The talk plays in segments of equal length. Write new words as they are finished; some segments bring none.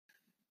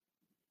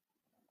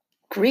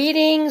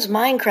Greetings,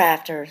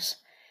 Minecrafters,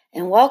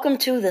 and welcome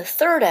to the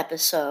third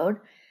episode,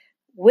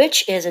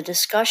 which is a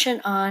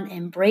discussion on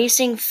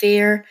embracing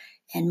fear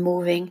and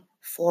moving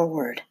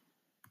forward.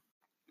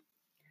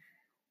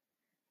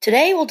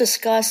 Today we'll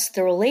discuss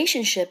the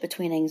relationship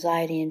between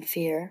anxiety and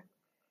fear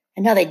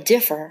and how they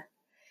differ,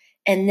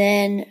 and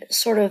then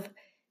sort of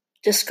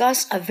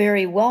discuss a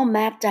very well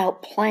mapped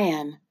out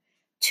plan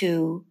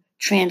to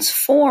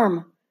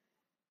transform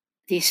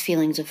these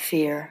feelings of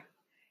fear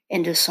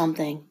into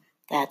something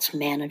that's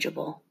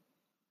manageable.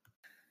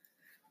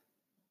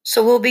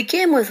 So we'll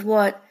begin with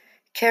what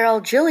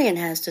Carol Gillian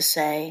has to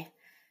say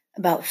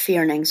about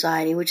fear and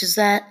anxiety, which is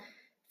that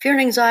fear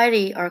and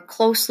anxiety are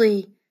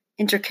closely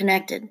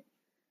interconnected.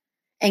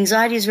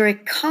 Anxiety is a very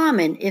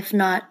common, if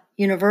not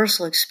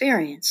universal,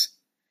 experience.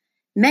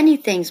 Many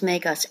things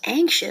make us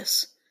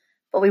anxious,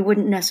 but we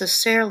wouldn't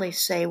necessarily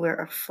say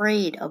we're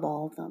afraid of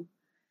all of them.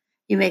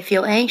 You may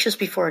feel anxious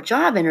before a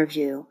job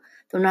interview,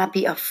 though not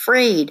be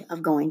afraid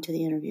of going to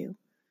the interview.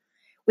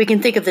 We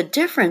can think of the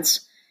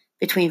difference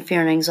between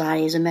fear and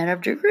anxiety as a matter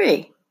of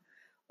degree,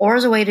 or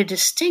as a way to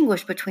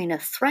distinguish between a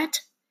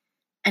threat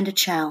and a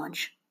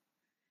challenge.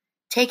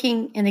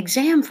 Taking an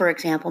exam, for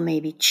example, may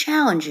be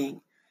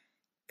challenging,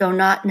 though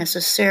not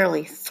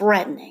necessarily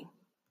threatening.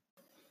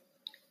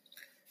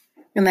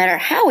 No matter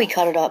how we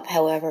cut it up,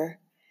 however,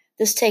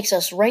 this takes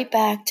us right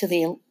back to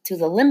the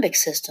limbic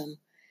system,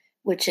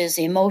 which is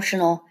the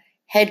emotional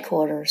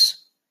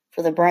headquarters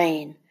for the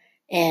brain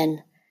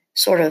and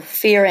sort of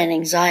fear and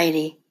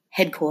anxiety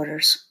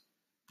headquarters.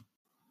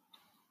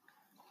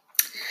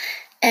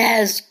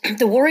 As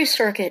the worry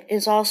circuit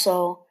is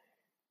also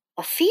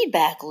a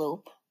feedback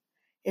loop,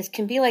 it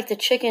can be like the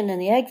chicken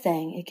and the egg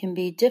thing. It can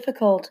be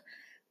difficult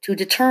to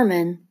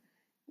determine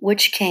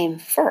which came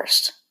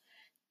first.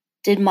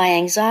 Did my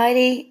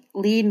anxiety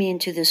lead me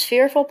into this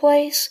fearful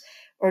place,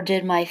 or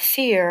did my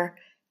fear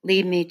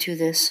lead me to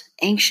this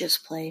anxious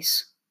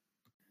place?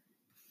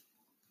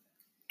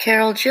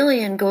 Carol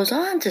Gillian goes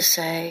on to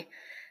say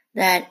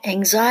that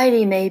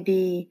anxiety may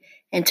be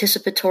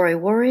anticipatory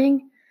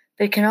worrying,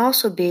 but it can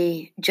also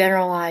be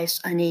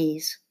generalized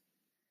unease.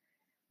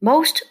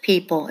 Most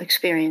people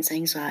experience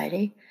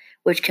anxiety,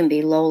 which can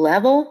be low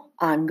level,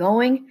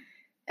 ongoing,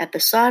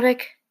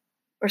 episodic,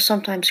 or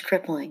sometimes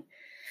crippling,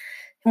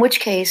 in which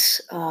case,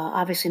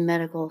 obviously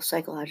medical,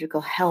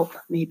 psychological help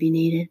may be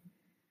needed.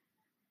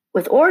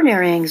 With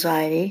ordinary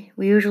anxiety,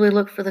 we usually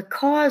look for the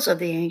cause of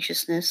the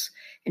anxiousness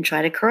and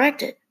try to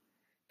correct it.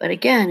 But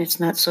again, it's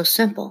not so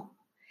simple.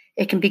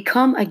 It can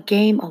become a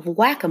game of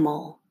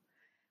whack-a-mole,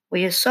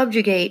 where you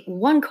subjugate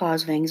one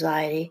cause of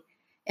anxiety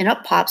and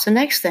up pops the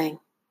next thing.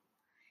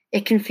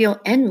 It can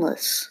feel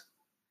endless.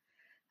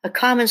 A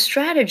common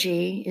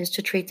strategy is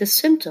to treat the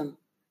symptom,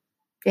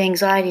 the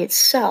anxiety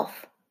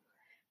itself,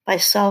 by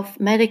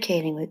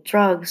self-medicating with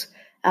drugs,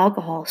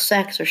 alcohol,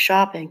 sex, or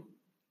shopping.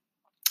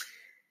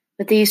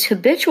 But these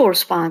habitual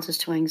responses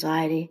to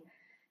anxiety,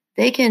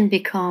 they can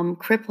become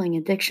crippling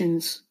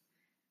addictions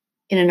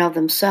in and of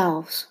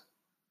themselves.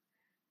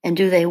 And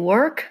do they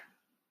work?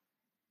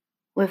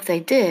 Well, if they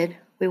did,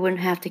 we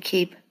wouldn't have to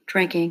keep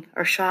drinking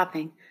or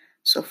shopping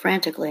so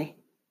frantically.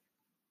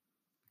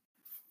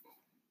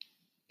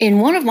 In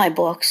one of my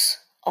books,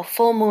 A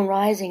Full Moon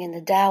Rising in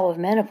the Tao of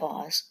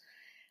Menopause,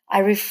 I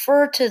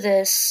refer to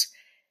this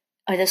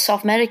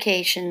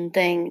self-medication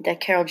thing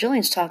that Carol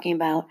Gillian's talking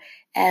about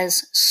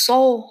as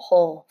soul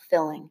hole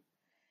filling.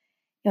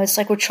 It's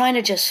like we're trying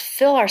to just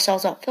fill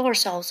ourselves up,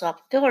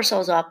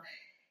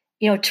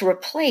 to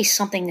replace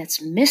something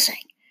that's missing,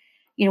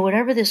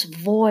 whatever this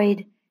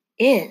void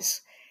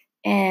is.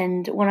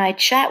 And when I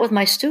chat with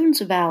my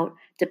students about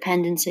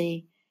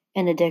dependency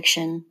and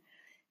addiction,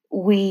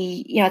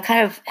 we,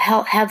 kind of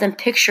have them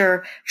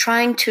picture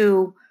trying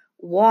to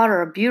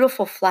water a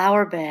beautiful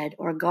flower bed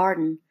or a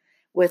garden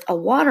with a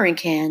watering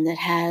can that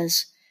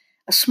has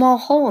a small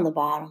hole in the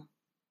bottom.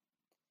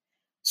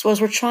 So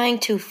as we're trying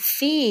to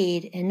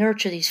feed and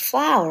nurture these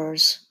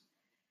flowers,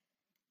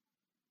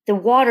 the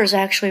water is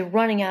actually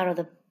running out of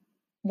the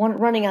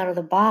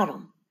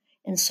bottom.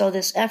 And so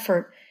this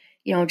effort,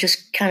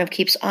 just kind of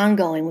keeps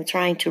ongoing. We're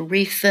trying to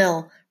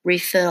refill.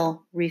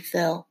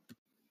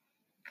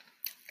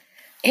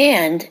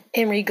 And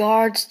in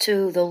regards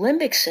to the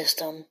limbic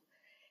system,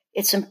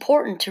 it's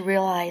important to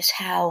realize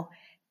how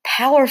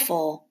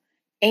powerful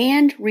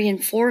and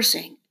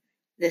reinforcing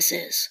this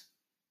is.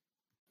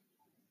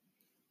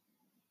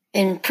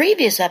 In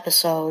previous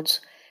episodes,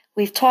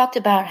 we've talked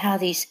about how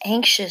these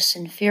anxious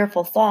and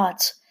fearful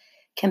thoughts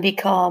can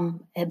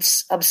become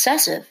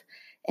obsessive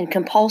and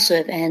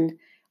compulsive and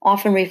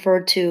often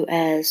referred to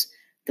as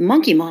the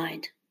monkey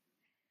mind.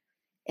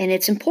 And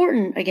it's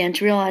important, again,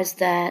 to realize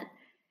that,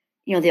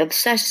 the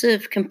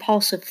obsessive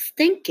compulsive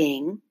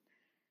thinking,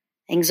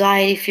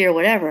 anxiety, fear,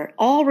 whatever,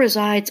 all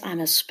resides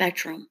on a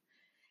spectrum,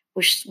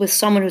 which with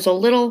someone who's a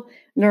little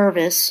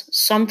nervous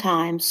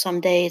sometimes, some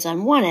days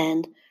on one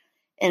end,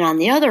 and on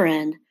the other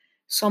end,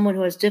 someone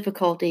who has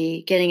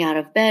difficulty getting out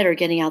of bed or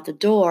getting out the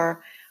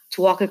door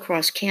to walk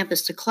across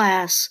campus to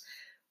class,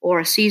 or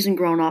a seasoned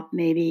grown-up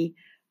maybe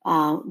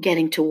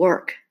getting to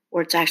work.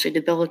 or it's actually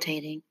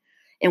debilitating,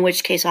 in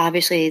which case,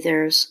 obviously,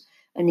 there's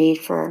a need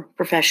for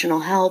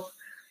professional help,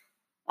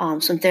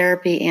 some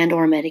therapy and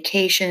or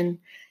medication.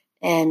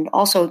 And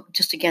also,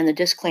 just again, the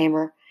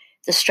disclaimer,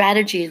 the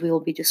strategies we will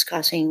be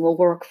discussing will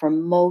work for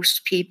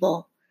most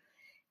people.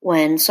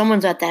 When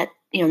someone's at that,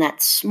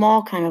 that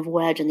small kind of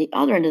wedge on the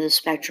other end of the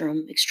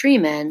spectrum,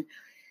 extreme end,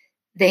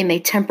 they may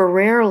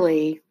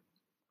temporarily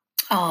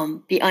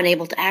be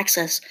unable to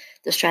access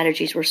the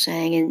strategies we're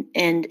saying.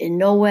 And in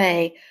no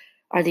way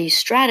are these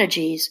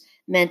strategies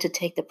meant to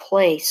take the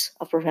place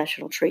of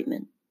professional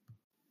treatment.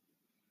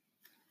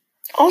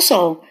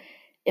 Also,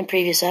 in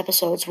previous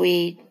episodes,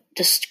 we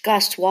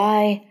discussed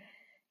why,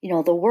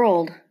 the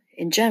world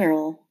in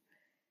general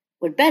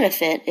would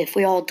benefit if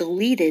we all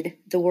deleted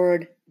the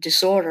word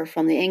disorder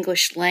from the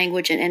English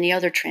language and any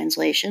other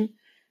translation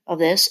of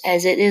this,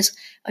 as it is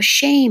a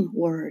shame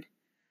word.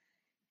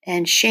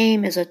 And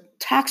shame is a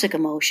toxic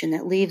emotion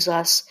that leaves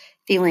us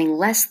feeling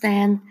less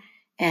than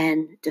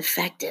and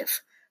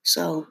defective.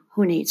 So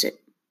who needs it?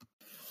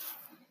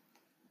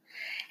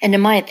 And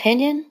in my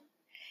opinion,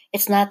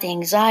 it's not the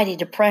anxiety,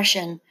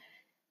 depression,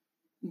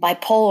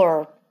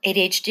 bipolar,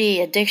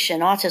 ADHD,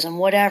 addiction, autism,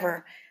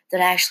 whatever,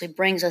 that actually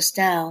brings us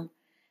down,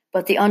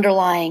 but the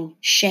underlying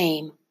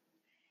shame.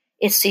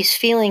 It's these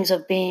feelings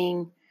of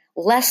being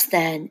less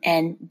than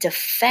and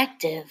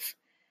defective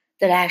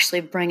that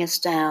actually bring us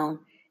down,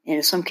 and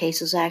in some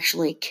cases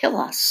actually kill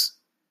us.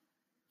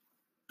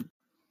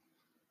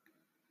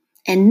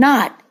 And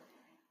not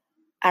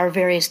our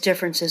various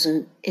differences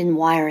in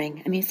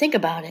wiring. I mean, think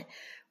about it.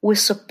 With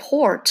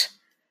support,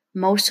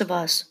 most of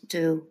us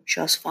do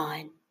just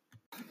fine.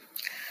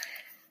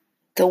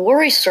 The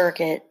worry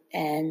circuit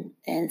and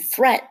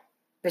threat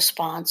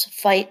response,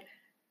 fight,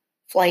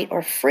 flight,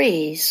 or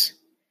freeze,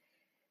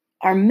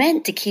 are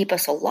meant to keep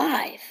us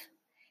alive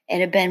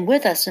and have been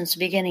with us since the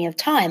beginning of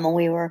time when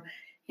we were,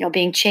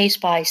 being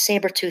chased by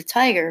saber-toothed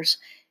tigers,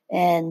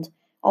 and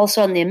all of a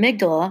sudden the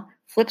amygdala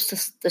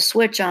flips the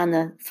switch on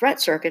the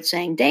threat circuit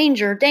saying,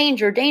 danger,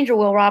 danger, danger,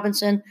 Will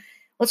Robinson.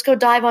 Let's go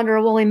dive under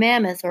a woolly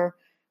mammoth or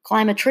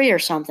climb a tree or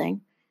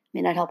something.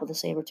 May not help with the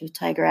saber-toothed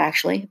tiger,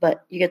 actually,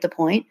 but you get the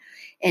point.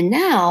 And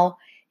now,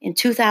 in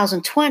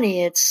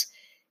 2020,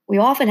 we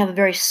often have a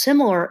very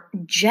similar,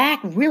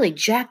 really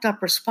jacked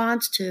up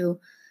response to,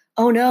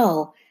 oh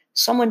no,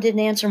 someone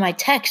didn't answer my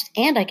text,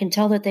 and I can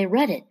tell that they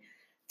read it.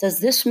 Does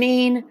this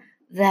mean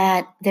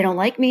that they don't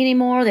like me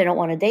anymore? They don't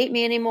want to date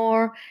me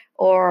anymore?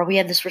 Or we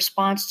have this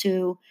response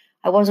to,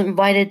 I wasn't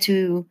invited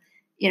to,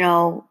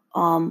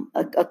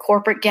 a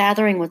corporate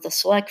gathering with a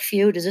select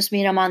few. Does this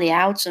mean I'm on the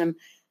outs and I'm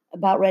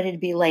about ready to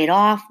be laid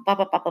off?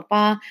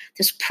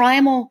 This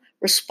primal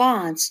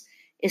response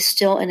is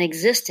still in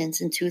existence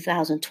in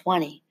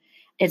 2020.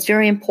 It's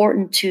very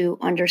important to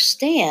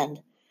understand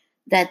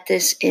that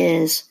this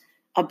is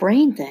a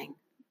brain thing.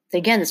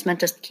 Again, it's meant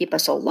to keep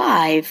us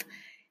alive,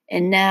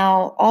 and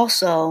now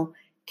also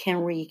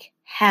can wreak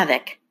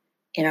havoc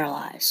in our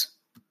lives.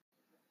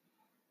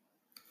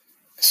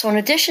 So in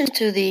addition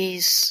to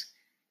these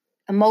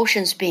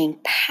emotions being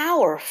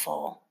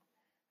powerful,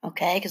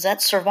 okay, because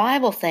that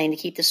survival thing to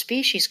keep the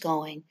species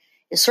going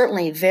is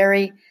certainly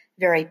very,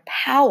 very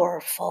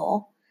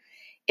powerful,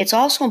 it's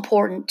also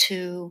important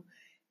to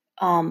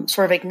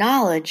sort of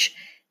acknowledge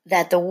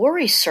that the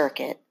worry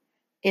circuit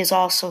is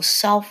also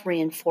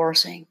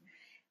self-reinforcing,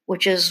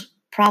 which is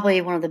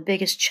probably one of the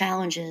biggest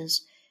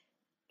challenges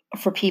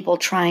for people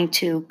trying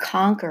to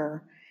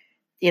conquer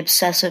the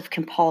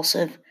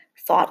obsessive-compulsive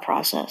thought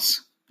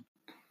process.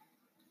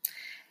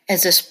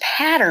 As this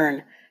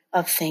pattern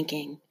of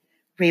thinking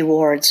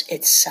rewards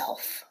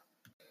itself.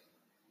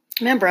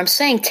 Remember, I'm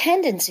saying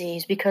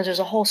tendencies because there's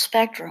a whole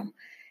spectrum.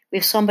 We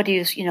have somebody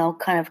who's,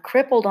 kind of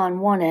crippled on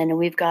one end, and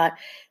we've got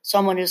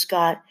someone who's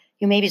got,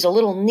 maybe is a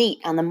little neat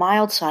on the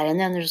mild side, and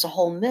then there's a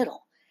whole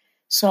middle.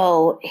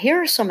 So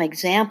here are some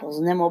examples,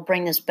 and then we'll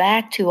bring this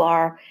back to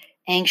our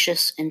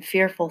anxious and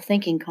fearful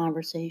thinking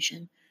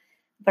conversation.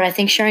 But I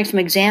think sharing some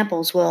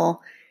examples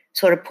will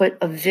sort of put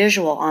a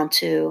visual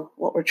onto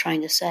what we're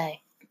trying to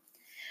say.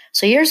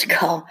 So years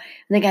ago,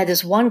 I think I had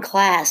this one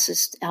class,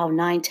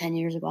 9-10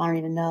 years ago, I don't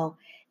even know,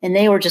 and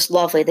they were just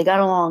lovely. They got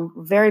along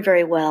very,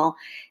 very well,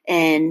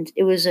 and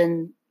it was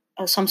in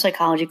some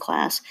psychology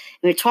class.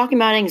 We were talking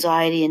about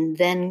anxiety, and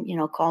then,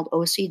 called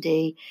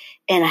OCD,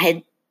 and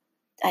I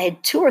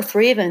had 2 or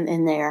 3 of them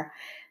in there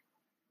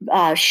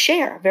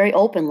share very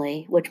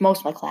openly, which most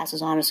of my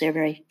classes, honestly, are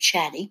very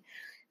chatty,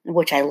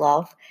 which I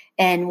love.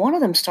 And one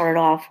of them started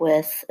off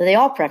with, they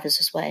all preface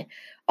this way,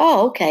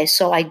 oh, okay,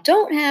 so I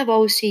don't have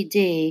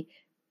OCD,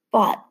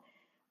 but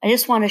I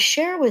just want to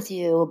share with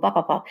you, blah,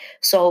 blah, blah.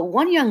 So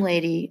one young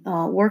lady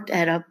worked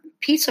at a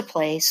pizza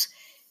place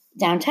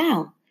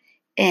downtown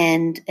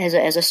and as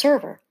a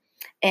server.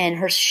 And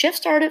her shift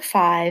started at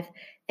 5,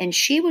 and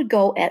she would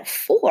go at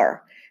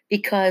 4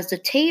 because the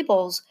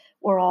tables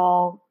were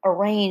all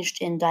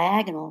arranged in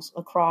diagonals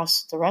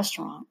across the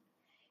restaurant.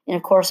 And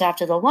of course,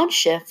 after the lunch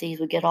shift, these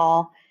would get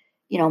all,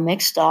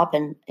 mixed up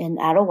and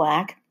out of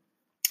whack.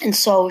 And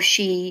so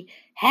she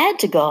had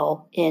to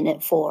go in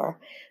at 4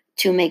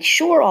 to make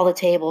sure all the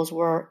tables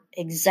were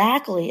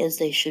exactly as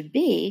they should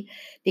be,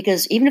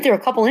 because even if they were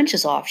a couple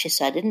inches off, she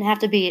said, it didn't have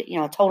to be,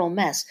 a total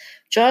mess,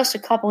 just a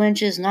couple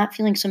inches, not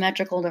feeling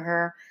symmetrical to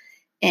her.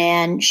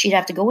 And she'd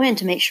have to go in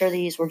to make sure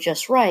these were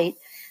just right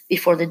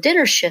before the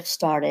dinner shift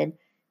started,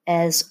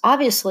 as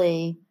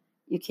obviously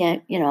you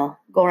can't,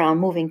 go around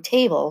moving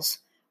tables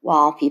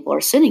while people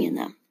are sitting in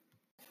them.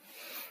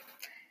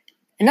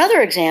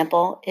 Another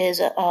example is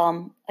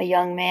a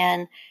young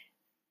man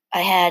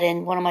I had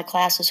in one of my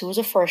classes who was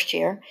a first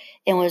year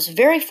and was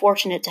very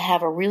fortunate to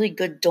have a really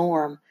good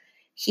dorm.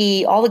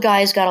 All the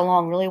guys got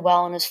along really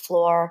well on his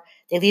floor.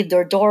 They leave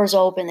their doors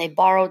open. They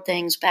borrowed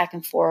things back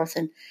and forth,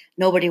 and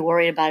nobody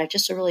worried about it.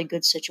 Just a really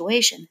good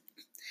situation.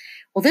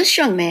 Well, this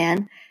young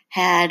man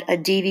had a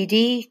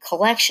DVD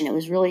collection. It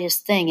was really his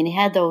thing. And he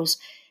had those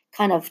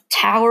kind of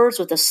towers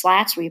with the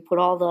slats where you put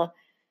all the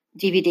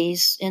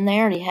DVDs in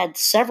there. And he had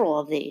several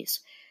of these.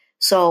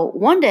 So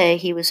one day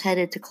he was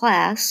headed to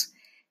class,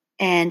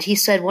 and he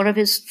said one of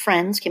his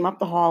friends came up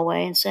the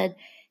hallway and said,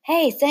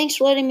 "Hey, thanks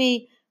for letting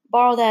me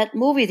borrow that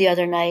movie the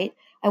other night.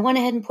 I went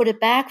ahead and put it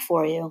back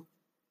for you."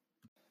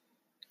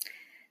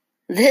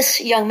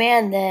 This young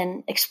man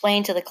then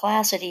explained to the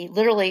class that he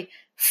literally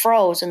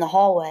froze in the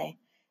hallway,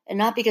 and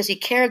not because he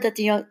cared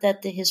that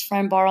his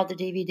friend borrowed the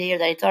DVD or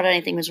that he thought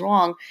anything was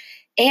wrong.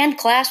 And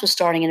class was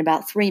starting in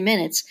about 3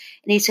 minutes,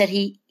 and he said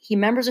he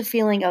remembers a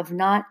feeling of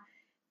not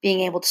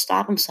being able to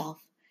stop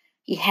himself.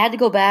 He had to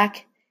go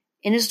back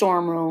in his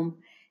dorm room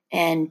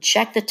and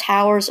check the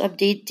towers of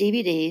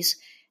DVDs.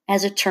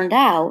 As it turned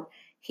out,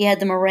 he had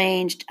them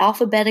arranged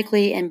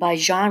alphabetically and by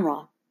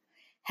genre.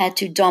 Had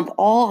to dump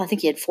I think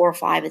he had 4 or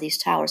 5 of these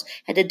towers,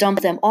 had to dump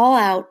them all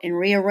out and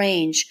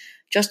rearrange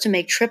just to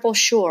make triple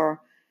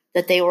sure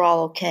that they were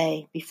all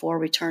okay before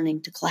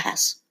returning to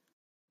class.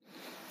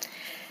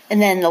 And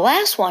then the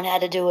last one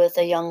had to do with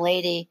a young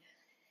lady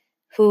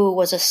who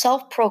was a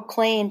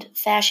self-proclaimed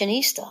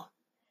fashionista.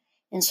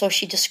 And so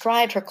she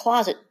described her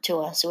closet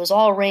to us. It was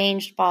all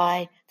arranged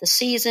by the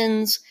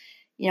seasons,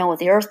 with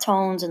the earth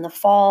tones in the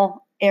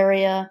fall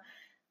area,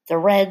 the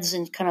reds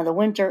in kind of the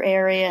winter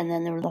area, and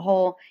then there were the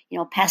whole,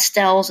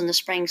 pastels in the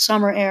spring,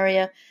 summer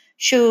area.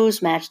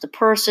 Shoes matched the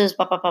purses,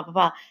 blah, blah, blah, blah,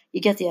 blah.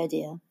 You get the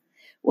idea.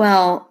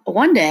 Well,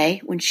 one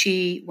day when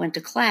she went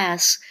to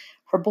class,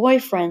 her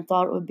boyfriend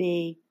thought it would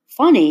be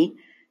funny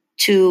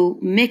to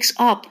mix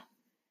up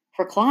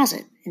her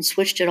closet and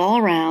switched it all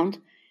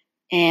around.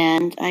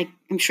 And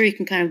I'm sure you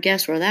can kind of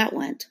guess where that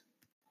went.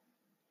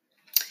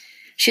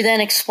 She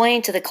then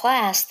explained to the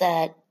class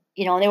that,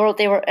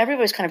 everybody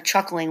was kind of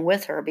chuckling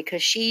with her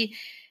because she,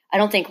 I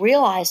don't think,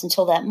 realized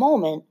until that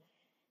moment,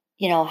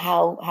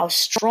 how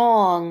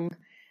strong,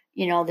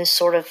 this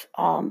sort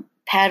of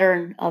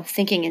pattern of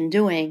thinking and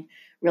doing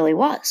really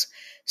was.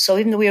 So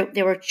even though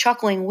they were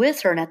chuckling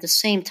with her, and at the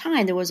same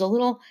time, there was a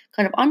little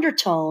kind of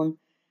undertone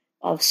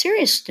of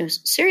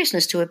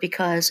seriousness to it,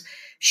 because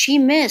she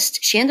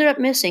ended up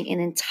missing an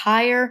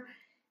entire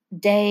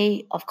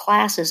day of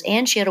classes,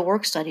 and she had a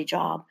work study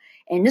job.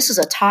 And this is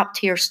a top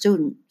tier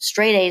student,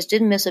 straight A's,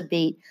 didn't miss a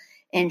beat.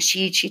 And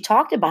she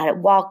talked about it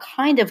while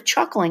kind of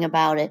chuckling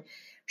about it.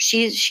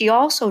 She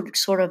also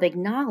sort of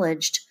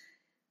acknowledged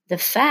the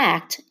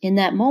fact in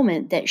that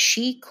moment that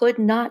she could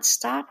not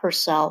stop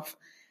herself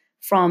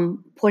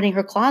from putting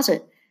her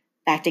closet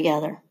back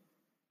together.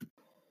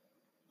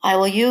 I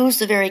will use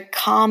the very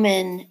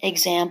common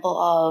example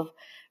of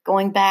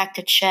going back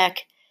to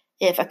check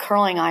if a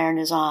curling iron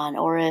is on,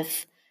 or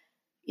if,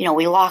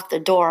 we lock the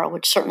door,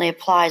 which certainly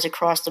applies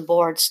across the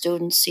board,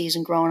 students,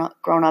 seasoned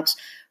grown-ups,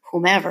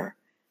 whomever.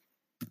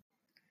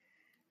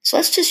 So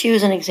let's just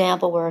use an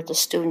example where it's a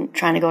student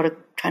trying to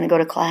go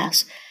to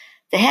class.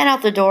 They head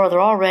out the door, they're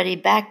all ready,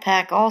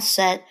 backpack all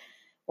set,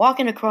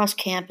 walking across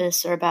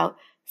campus. They're about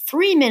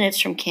 3 minutes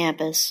from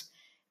campus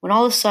when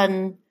all of a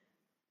sudden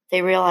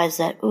they realize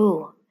that,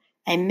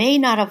 I may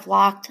not have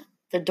locked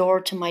the door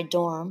to my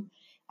dorm.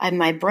 I have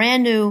my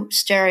brand new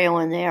stereo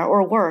in there,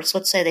 or worse,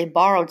 let's say they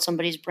borrowed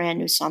somebody's brand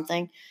new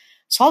something.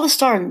 So all of a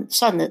sudden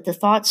the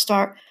thoughts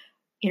start,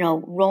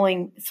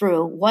 rolling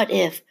through. What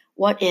if?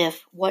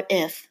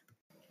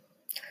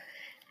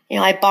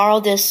 I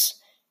borrowed this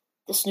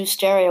new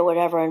stereo,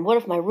 whatever, and what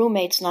if my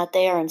roommate's not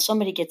there and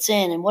somebody gets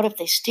in, and what if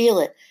they steal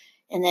it?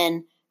 And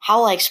then how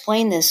will I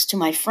explain this to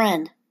my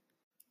friend?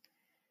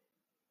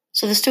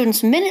 So the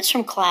student's minutes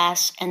from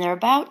class, and they're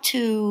about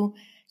to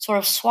sort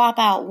of swap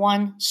out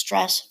one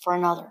stress for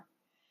another.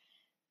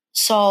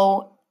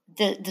 So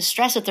the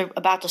stress that they're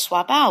about to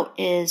swap out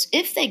is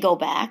if they go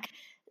back,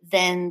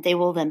 then they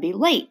will then be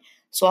late.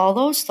 So all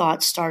those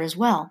thoughts start as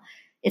well.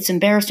 It's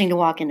embarrassing to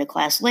walk into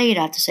class late.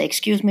 I have to say,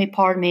 excuse me,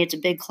 pardon me, it's a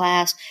big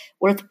class.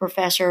 What if the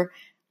professor,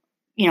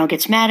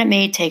 gets mad at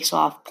me, takes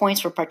off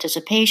points for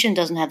participation,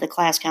 doesn't have the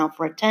class count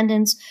for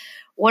attendance?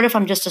 What if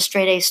I'm just a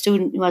straight A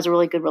student who has a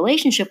really good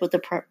relationship with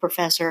the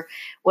professor?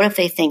 What if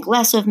they think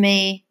less of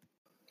me?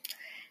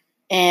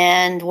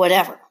 And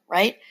whatever,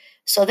 right?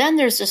 So then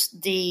there's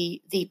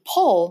the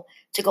pull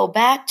to go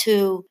back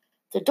to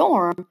the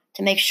dorm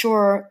to make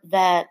sure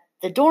that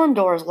the dorm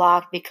door is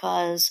locked,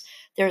 because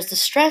there's the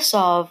stress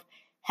of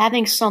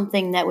having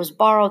something that was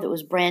borrowed, that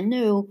was brand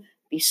new,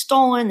 be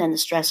stolen, then the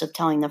stress of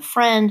telling the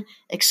friend,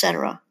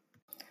 etc.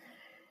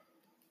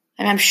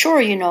 And I'm sure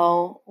you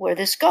know where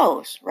this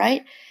goes,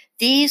 right?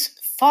 These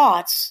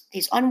thoughts,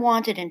 these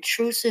unwanted,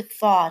 intrusive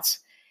thoughts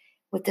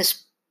with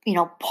this,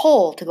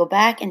 pull to go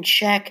back and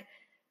check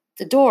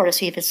the door to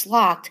see if it's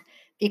locked,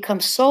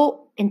 become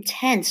so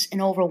intense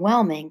and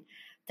overwhelming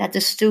that the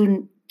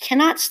student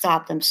cannot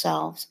stop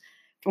themselves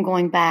from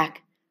going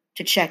back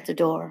to check the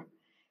door.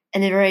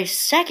 And the very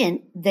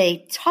second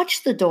they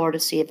touch the door to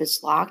see if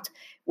it's locked,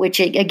 which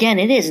again,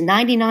 it is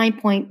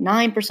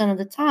 99.9% of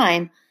the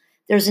time,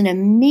 there's an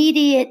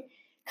immediate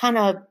kind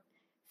of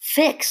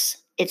fix.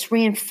 It's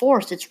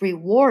reinforced, it's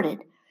rewarded.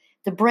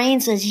 The brain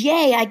says,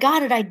 yay, I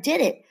got it, I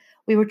did it.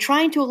 We were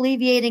trying to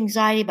alleviate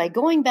anxiety by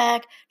going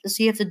back to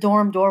see if the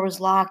dorm door was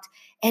locked,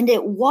 and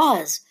it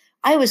was.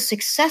 I was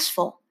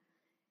successful.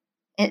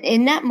 And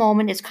in that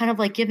moment, it's kind of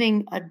like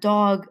giving a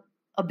dog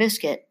a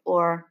biscuit,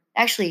 or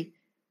actually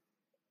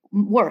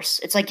worse,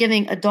 it's like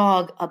giving a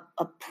dog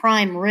a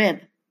prime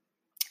rib.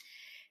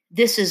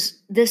 This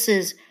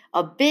is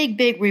a big,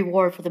 big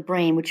reward for the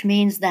brain, which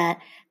means that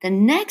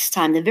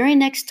the very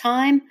next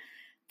time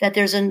that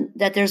there's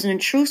an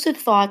intrusive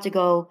thought to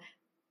go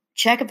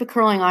check if a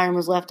curling iron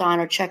was left on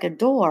or check a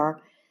door,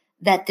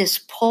 that this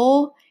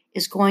pull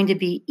is going to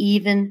be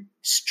even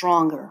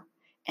stronger.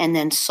 And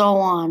then so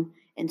on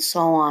and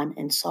so on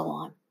and so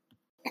on.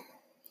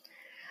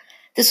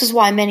 This is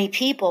why many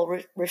people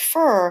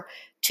refer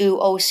to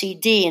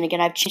OCD. And again,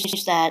 I've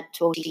changed that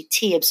to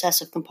OCT,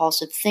 obsessive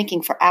compulsive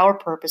thinking, for our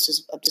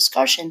purposes of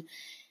discussion.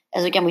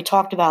 As again, we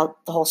talked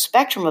about the whole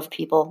spectrum of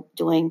people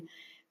doing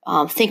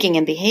thinking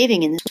and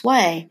behaving in this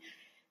way,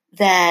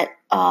 that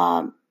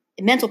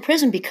mental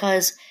prison,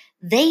 because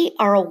they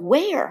are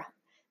aware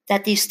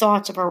that these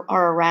thoughts are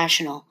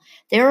irrational.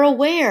 They're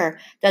aware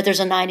that there's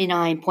a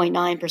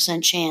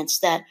 99.9% chance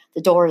that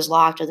the door is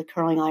locked or the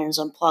curling iron's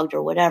unplugged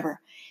or whatever.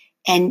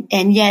 And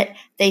yet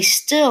they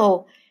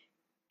still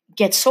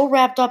get so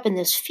wrapped up in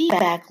this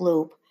feedback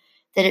loop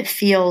that it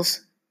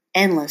feels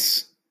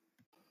endless.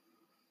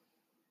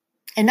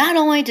 And not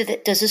only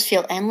does this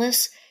feel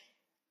endless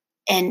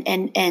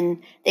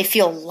and they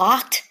feel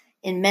locked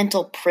in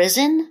mental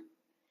prison,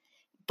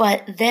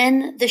 but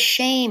then the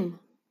shame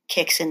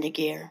kicks into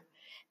gear,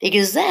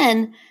 because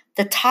then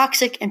the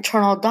toxic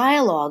internal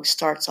dialogue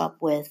starts up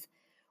with,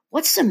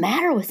 what's the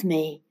matter with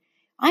me?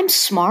 I'm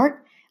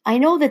smart. I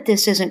know that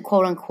this isn't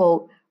quote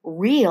unquote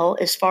real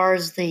as far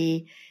as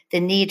the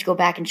need to go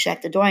back and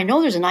check the door. I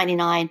know there's a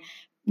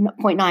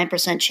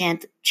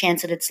 99.9%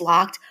 chance that it's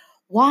locked.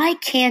 Why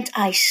can't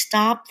I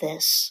stop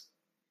this?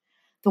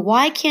 The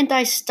why can't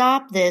I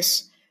stop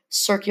this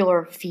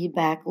circular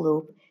feedback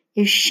loop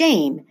is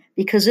shame,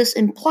 because this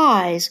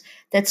implies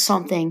that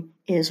something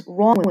is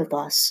wrong with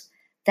us,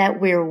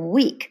 that we're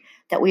weak,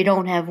 that we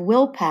don't have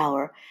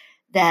willpower,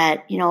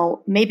 that,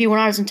 maybe we're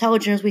not as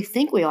intelligent as we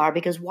think we are,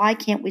 because why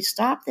can't we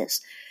stop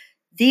this?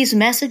 These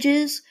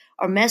messages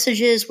are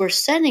messages we're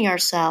sending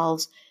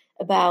ourselves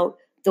about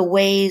the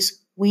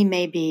ways we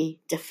may be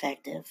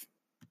defective.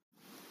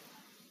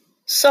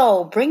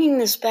 So, bringing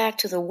this back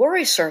to the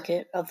worry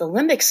circuit of the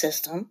limbic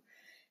system,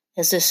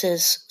 as this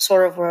is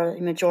sort of where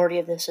the majority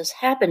of this is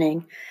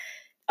happening,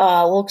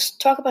 we'll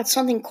talk about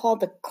something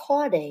called the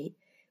caudate,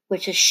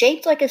 which is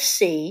shaped like a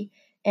C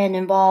and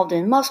involved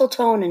in muscle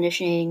tone,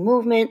 initiating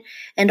movement,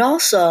 and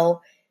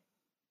also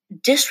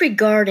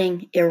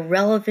disregarding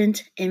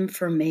irrelevant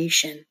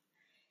information.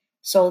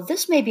 So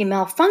this may be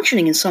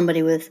malfunctioning in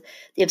somebody with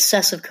the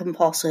obsessive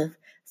compulsive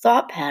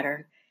thought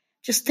pattern.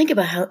 Just think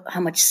about how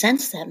much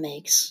sense that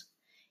makes.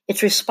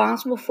 It's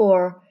responsible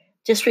for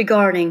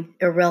disregarding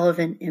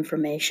irrelevant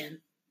information.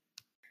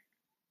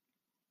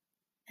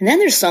 And then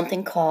there's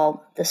something called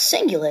the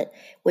cingulate,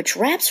 which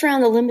wraps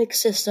around the limbic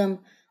system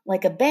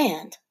like a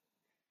band.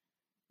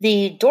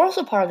 The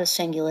dorsal part of the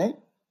cingulate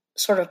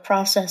sort of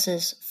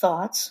processes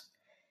thoughts.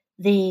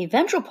 The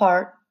ventral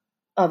part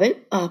of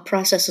it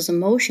processes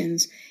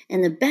emotions.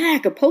 And the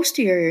back, or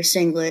posterior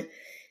cingulate,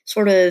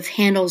 sort of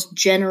handles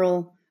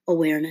general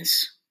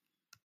awareness.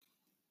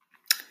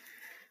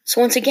 So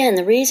once again,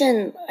 the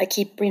reason I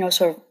keep,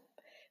 sort of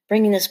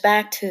bringing this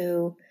back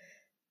to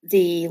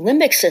the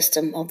limbic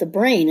system of the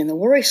brain and the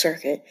worry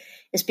circuit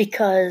is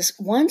because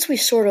once we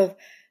sort of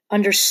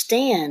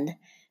understand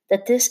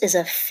that this is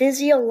a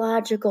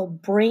physiological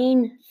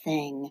brain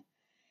thing,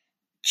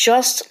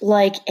 just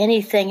like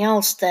anything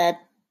else that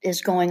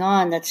is going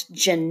on that's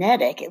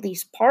genetic, at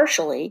least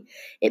partially,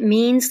 it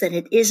means that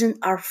it isn't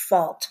our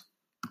fault.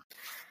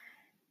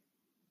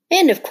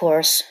 And of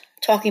course,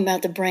 talking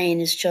about the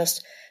brain is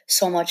just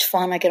so much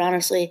fun. I could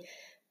honestly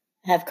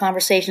have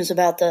conversations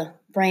about the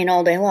brain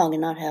all day long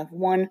and not have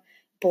one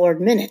bored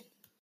minute.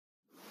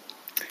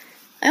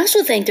 I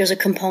also think there's a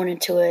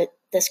component to it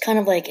that's kind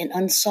of like an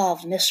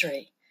unsolved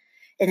mystery.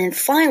 And then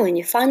finally, when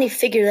you finally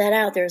figure that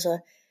out, there's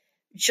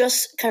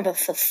just kind of a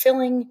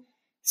fulfilling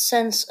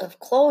sense of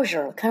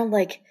closure, kind of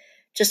like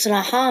just an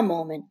aha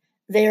moment.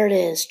 There it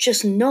is.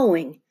 Just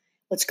knowing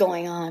what's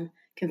going on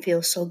can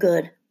feel so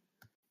good.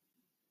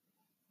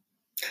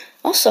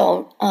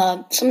 Also,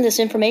 some of this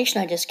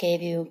information I just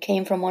gave you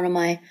came from one of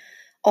my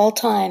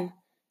all-time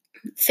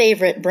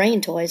favorite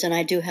brain toys, and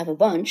I do have a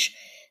bunch.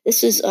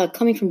 This is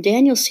coming from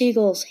Daniel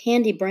Siegel's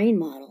Handy Brain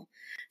Model.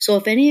 So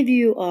if any of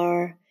you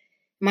are,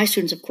 my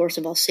students, of course,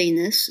 have all seen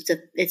this.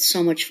 It's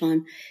so much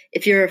fun.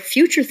 If you're a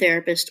future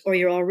therapist or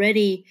you're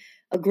already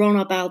a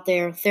grown-up out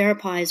there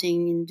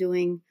therapizing and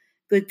doing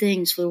good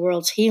things for the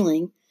world's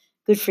healing,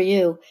 good for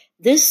you.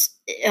 This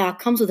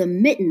comes with a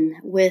mitten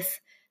with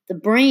the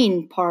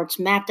brain parts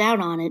mapped out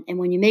on it. And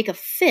when you make a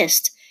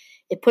fist,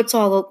 it puts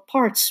all the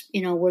parts,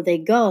 where they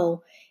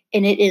go.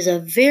 And it is a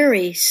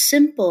very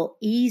simple,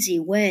 easy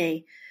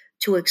way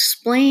to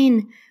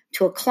explain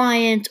to a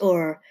client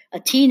or a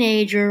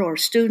teenager or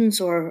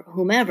students or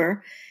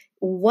whomever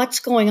what's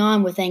going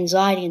on with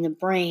anxiety in the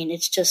brain.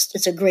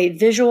 It's a great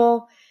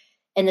visual,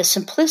 and the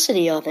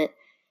simplicity of it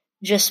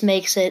just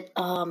makes it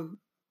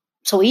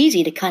so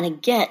easy to kind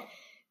of get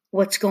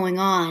what's going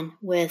on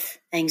with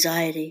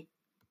anxiety.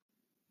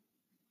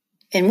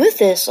 And with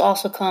this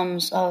also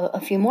comes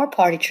a few more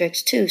party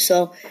tricks too.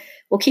 So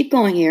we'll keep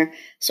going here.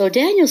 So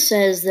Daniel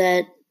says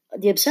that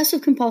the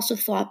obsessive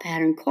compulsive thought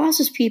pattern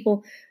causes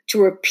people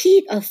to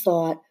repeat a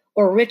thought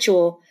or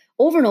ritual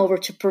over and over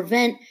to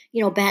prevent,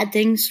 bad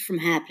things from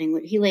happening,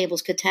 what he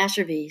labels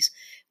catastrophes,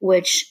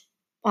 which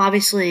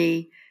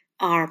obviously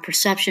our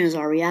perception is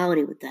our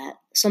reality with that.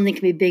 Something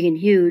can be big and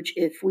huge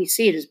if we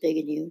see it as big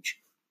and huge.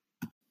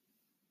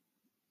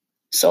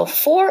 So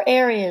 4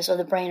 areas of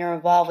the brain are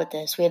involved with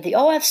this. We have the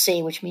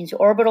OFC, which means the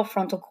orbital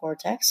frontal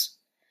cortex.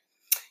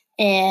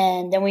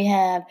 And then we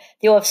have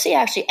the OFC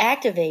actually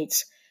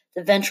activates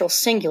the ventral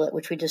cingulate,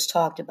 which we just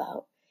talked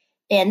about.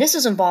 And this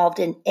is involved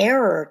in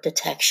error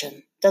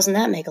detection. Doesn't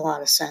that make a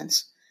lot of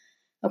sense?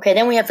 Okay,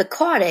 then we have the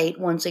caudate,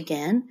 once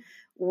again,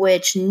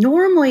 which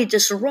normally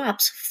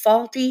disrupts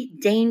faulty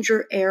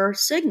danger error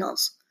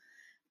signals.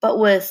 But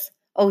with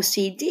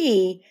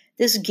OCD,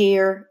 this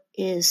gear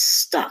is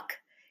stuck,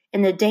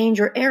 and the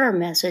danger error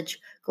message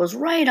goes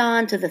right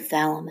on to the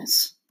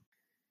thalamus.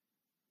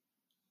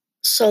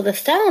 So the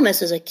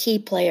thalamus is a key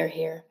player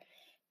here.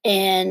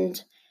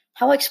 And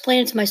how I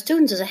explain it to my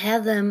students is I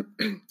have them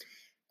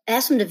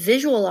ask them to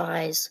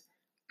visualize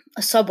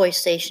a subway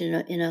station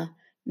in a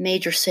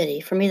major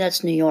city. For me,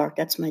 that's New York.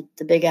 That's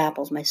the Big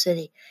Apple's my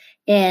city.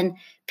 And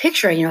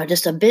picture,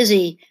 just a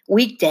busy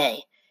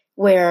weekday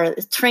where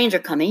trains are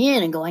coming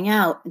in and going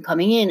out and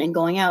coming in and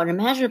going out. And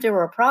imagine if there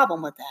were a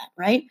problem with that,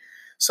 right?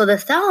 So the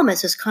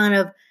thalamus is kind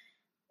of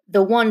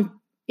the one,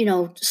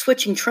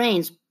 switching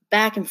trains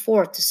back and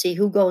forth to see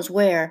who goes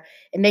where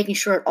and making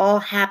sure it all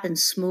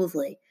happens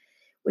smoothly,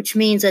 which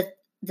means that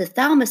the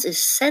thalamus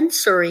is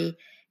sensory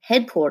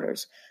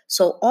headquarters.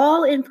 So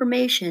all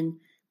information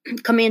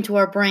coming into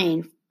our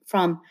brain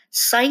from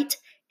sight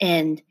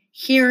and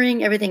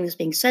hearing, everything that's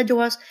being said to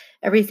us,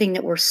 everything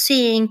that we're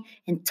seeing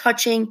and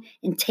touching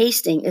and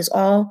tasting is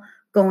all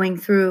going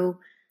through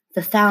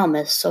the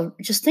thalamus. So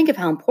just think of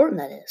how important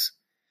that is,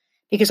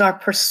 because our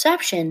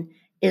perception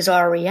is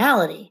our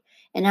reality,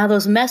 and how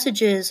those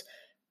messages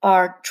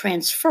are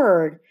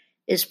transferred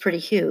is pretty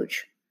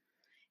huge.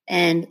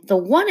 And the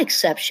one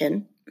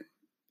exception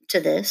to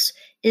this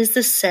is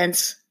the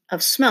sense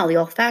of smell, the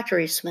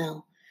olfactory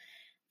smell.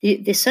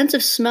 The sense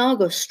of smell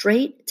goes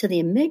straight to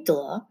the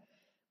amygdala,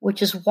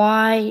 which is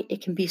why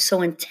it can be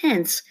so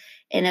intense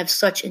and have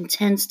such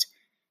intense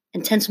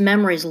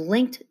memories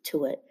linked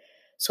to it.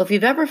 So if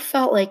you've ever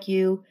felt like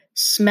you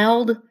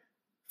smelled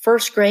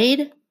first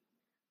grade,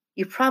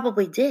 you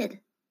probably did.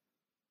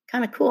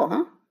 Kind of cool,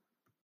 huh?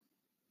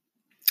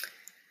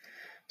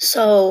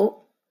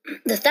 So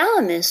the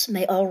thalamus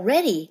may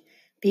already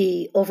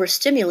be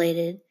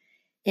overstimulated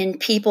in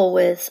people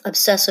with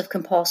obsessive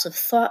compulsive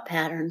thought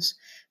patterns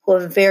who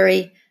have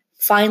very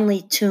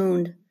finely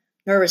tuned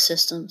nervous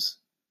systems.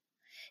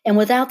 And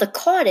without the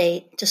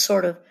caudate to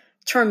sort of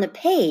turn the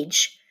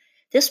page,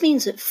 this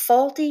means that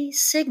faulty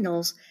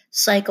signals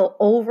cycle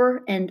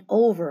over and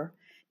over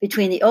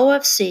between the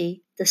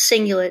OFC, the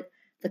cingulate,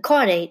 the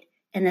caudate,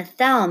 and the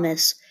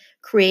thalamus,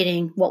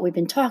 creating what we've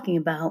been talking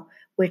about,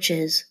 which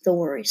is the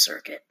worry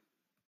circuit.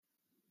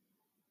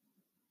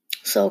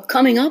 So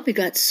coming up, we've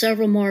got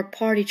several more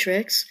party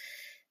tricks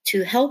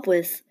to help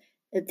with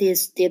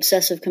the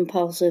obsessive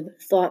compulsive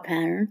thought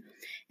pattern.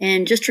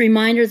 And just a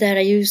reminder that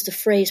I use the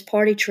phrase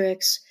party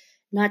tricks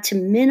not to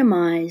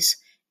minimize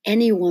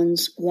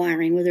anyone's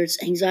wiring, whether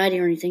it's anxiety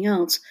or anything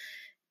else,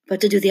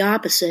 but to do the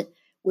opposite,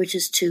 which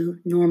is to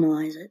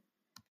normalize it.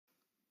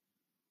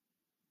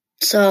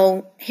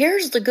 So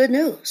here's the good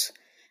news.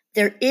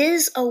 There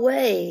is a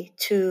way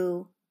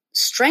to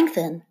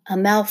strengthen a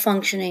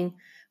malfunctioning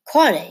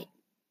caudate.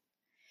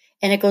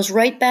 And it goes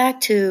right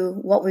back to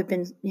what we've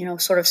been,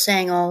 sort of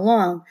saying all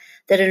along,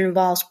 that it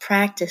involves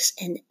practice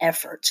and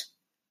effort.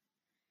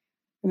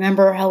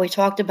 Remember how we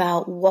talked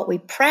about what we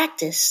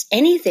practice,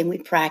 anything we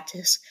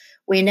practice,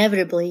 we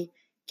inevitably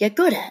get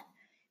good at,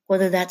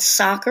 whether that's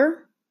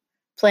soccer,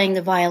 playing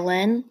the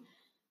violin,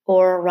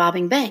 or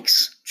robbing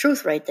banks.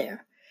 Truth right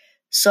there.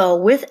 So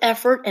with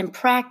effort and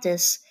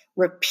practice,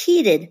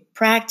 repeated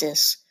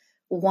practice,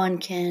 one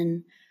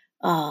can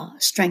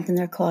strengthen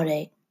their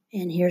caudate.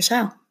 And here's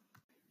how.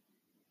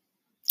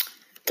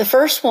 The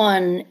first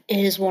one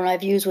is one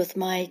I've used with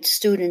my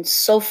students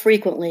so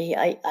frequently,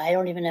 I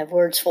don't even have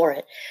words for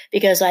it,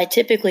 because I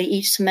typically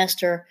each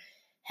semester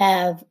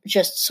have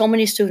just so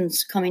many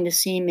students coming to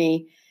see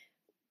me,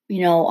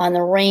 on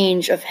the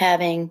range of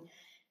having,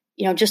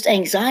 just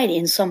anxiety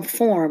in some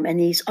form and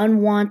these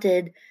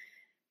unwanted,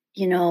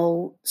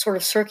 sort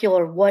of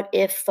circular what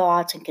if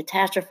thoughts and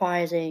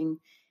catastrophizing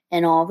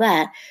and all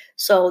that.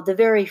 So the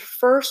very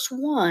first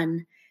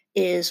one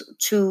is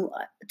to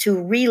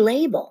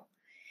relabel.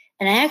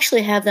 And I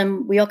actually have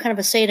them, we all kind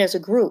of say it as a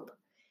group.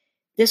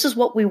 This is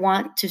what we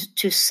want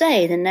to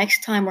say the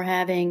next time we're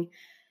having,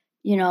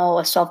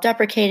 a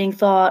self-deprecating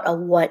thought, a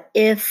what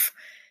if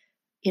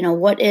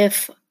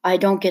I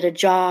don't get a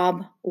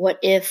job? What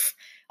if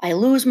I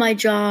lose my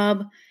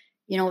job?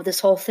 This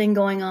whole thing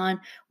going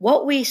on.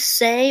 What we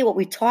say, what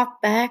we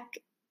talk back,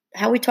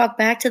 how we talk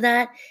back to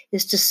that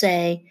is to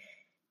say,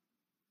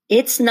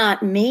 it's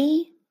not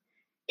me,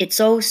 it's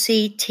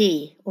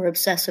OCT, or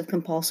obsessive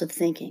compulsive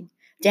thinking.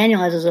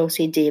 Daniel has his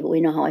OCD, but we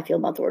know how I feel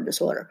about the word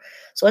disorder.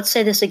 So let's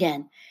say this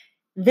again.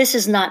 This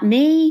is not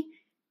me,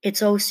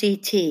 it's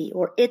OCT,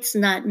 or it's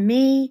not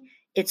me,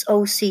 it's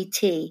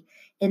OCT.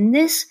 And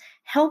this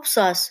helps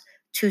us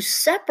to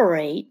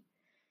separate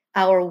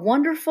our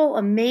wonderful,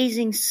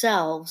 amazing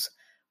selves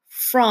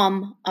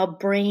from a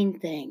brain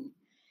thing.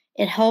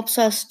 It helps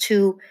us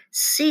to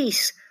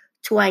cease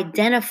to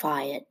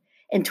identify it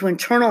and to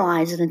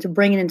internalize it and to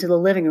bring it into the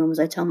living room, as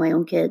I tell my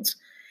own kids.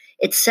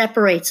 It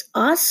separates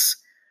us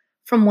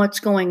from what's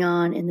going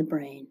on in the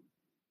brain.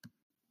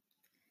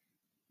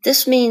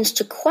 This means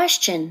to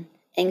question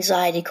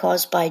anxiety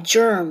caused by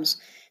germs,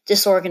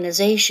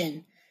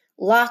 disorganization,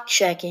 lock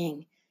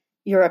checking,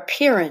 your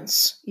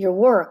appearance, your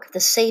work, the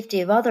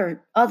safety of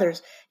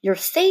others, your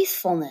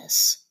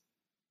faithfulness,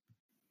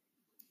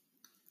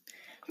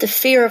 the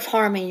fear of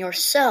harming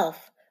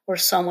yourself or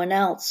someone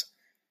else,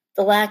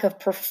 the lack of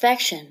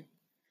perfection,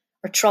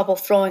 or trouble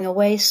throwing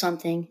away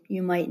something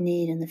you might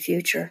need in the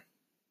future.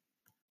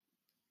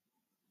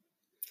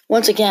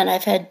 Once again,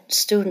 I've had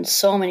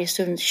so many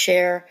students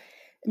share,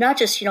 not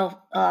just,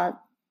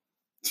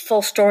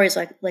 full stories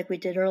like we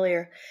did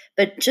earlier,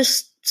 but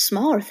just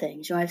smaller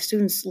things. I have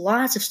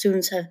lots of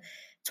students have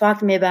talked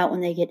to me about when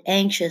they get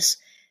anxious,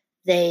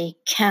 they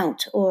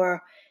count,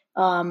 or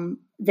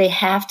they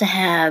have to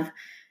have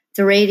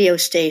the radio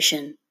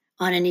station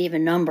on an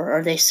even number,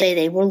 or they say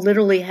they will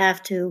literally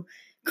have to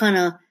kind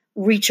of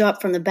reach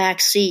up from the back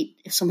seat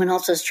if someone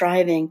else is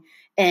driving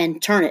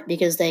and turn it,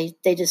 because they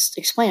just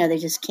explain it. They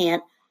just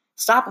can't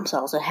stop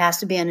themselves. It has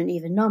to be on an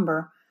even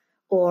number,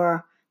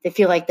 or they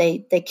feel like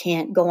they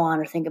can't go on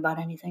or think about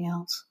anything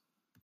else.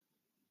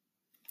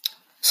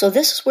 So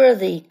this is where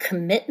the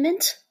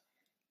commitment,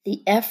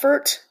 the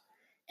effort,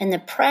 and the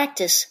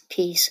practice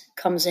piece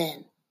comes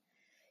in.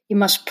 You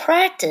must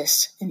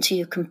practice until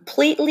you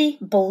completely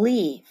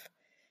believe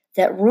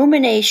that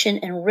rumination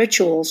and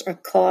rituals are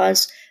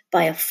caused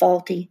by a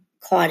faulty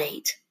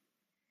caudate,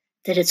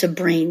 that it's a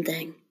brain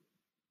thing.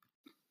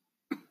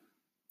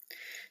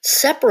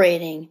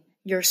 Separating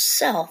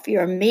yourself,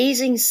 your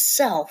amazing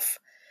self,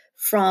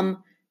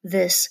 from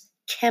this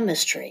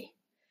chemistry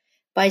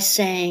by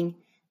saying,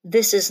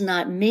 this is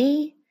not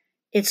me,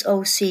 it's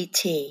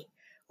OCT,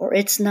 or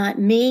it's not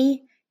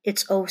me,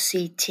 it's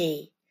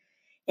OCT,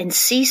 and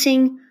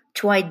ceasing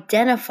to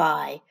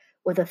identify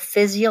with a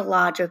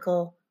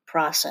physiological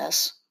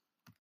process.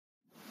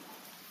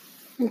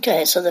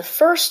 Okay, so the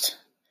first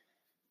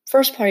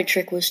party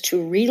trick was to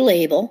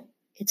relabel,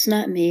 it's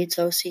not me, it's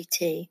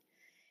OCT.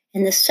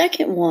 And the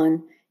second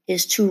one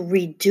is to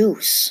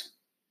reduce.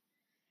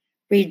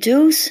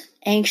 Reduce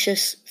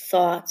anxious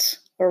thoughts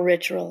or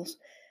rituals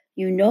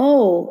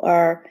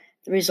are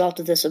the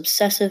result of this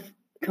obsessive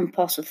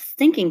compulsive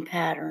thinking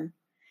pattern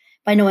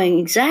by knowing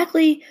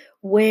exactly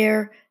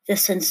where the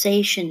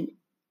sensation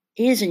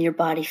is in your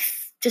body.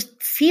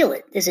 Just feel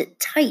it. Is it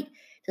tight?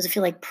 Does it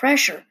feel like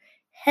pressure,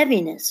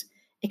 heaviness,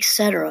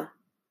 etc.?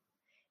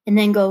 And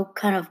then go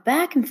kind of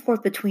back and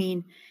forth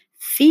between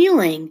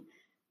feeling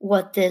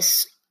what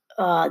this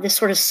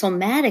sort of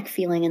somatic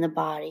feeling in the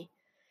body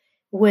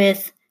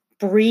with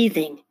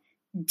breathing,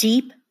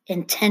 deep,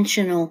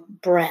 intentional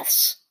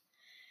breaths.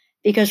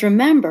 Because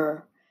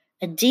remember,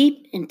 a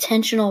deep,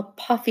 intentional,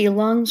 puffy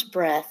lungs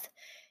breath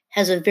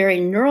has a very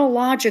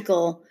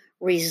neurological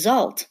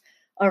result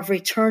of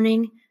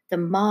returning the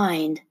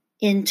mind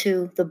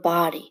into the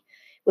body,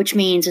 which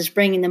means is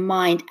bringing the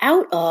mind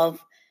out of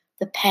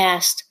the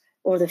past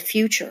or the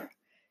future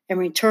and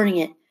returning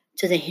it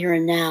to the here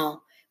and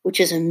now, which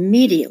is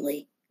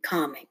immediately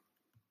calming.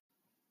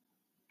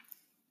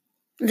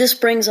 This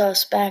brings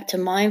us back to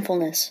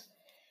mindfulness,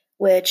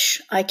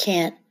 which I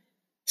can't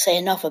say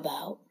enough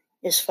about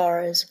as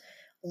far as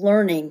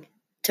learning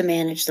to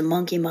manage the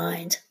monkey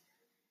mind,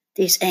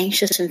 these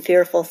anxious and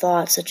fearful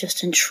thoughts that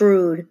just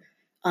intrude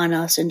on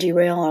us and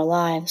derail our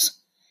lives.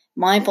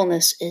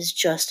 Mindfulness is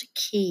just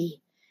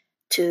key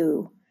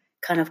to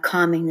kind of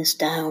calming this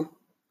down.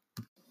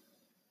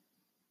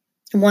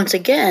 Once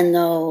again,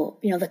 though,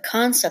 the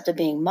concept of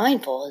being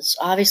mindful has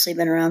obviously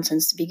been around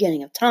since the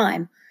beginning of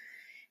time.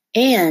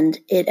 And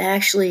it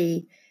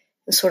actually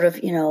sort of,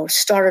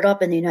 started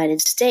up in the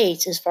United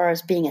States as far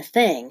as being a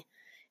thing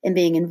and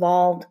being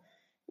involved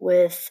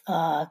with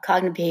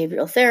cognitive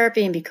behavioral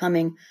therapy and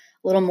becoming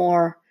a little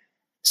more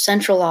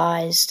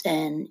centralized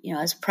and,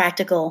 as a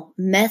practical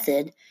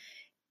method.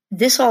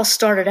 This all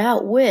started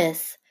out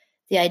with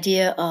the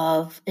idea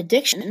of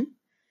addiction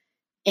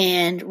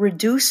and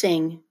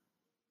reducing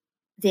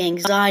the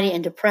anxiety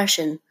and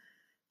depression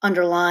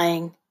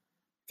underlying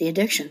the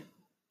addiction.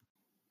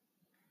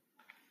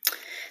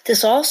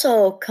 This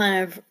also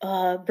kind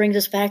of brings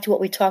us back to what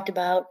we talked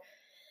about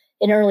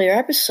in an earlier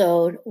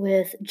episode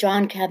with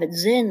Jon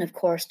Kabat-Zinn, of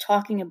course,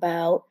 talking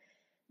about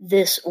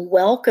this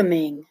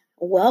welcoming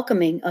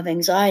of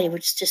anxiety,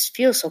 which just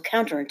feels so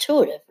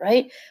counterintuitive,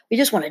 right? We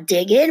just want to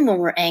dig in when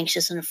we're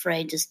anxious and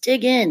afraid. Just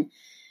dig in,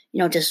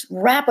 just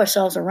wrap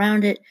ourselves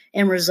around it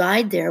and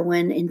reside there,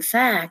 when in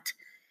fact,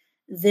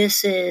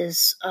 this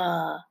is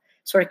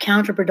sort of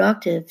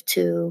counterproductive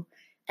to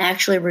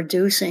actually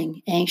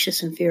reducing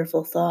anxious and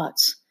fearful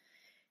thoughts.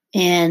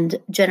 And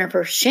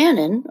Jennifer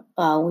Shannon,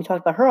 we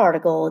talked about her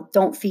article,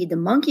 Don't Feed the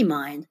Monkey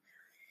Mind.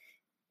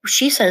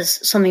 She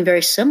says something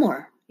very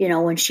similar.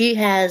 When she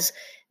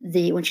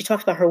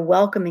talks about her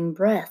welcoming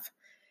breath,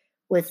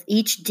 with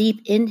each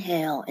deep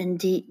inhale and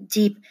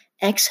deep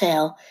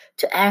exhale,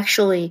 to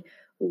actually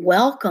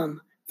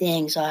welcome the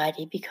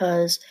anxiety,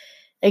 because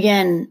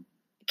again,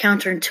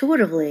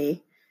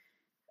 counterintuitively,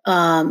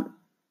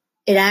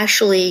 it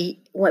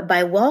actually,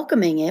 by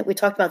welcoming it, we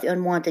talked about the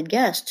unwanted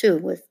guest too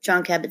with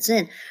Jon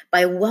Kabat-Zinn,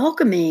 by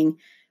welcoming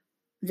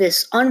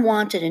this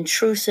unwanted,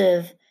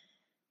 intrusive,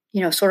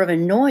 sort of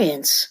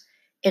annoyance,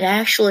 it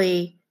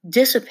actually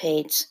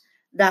dissipates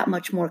that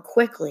much more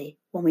quickly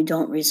when we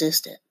don't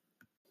resist it.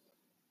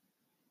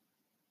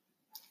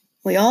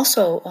 We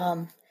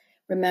also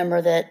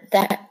remember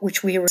that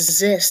which we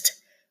resist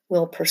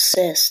will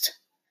persist,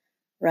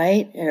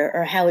 right?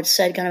 Or how it's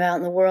said kind of out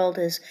in the world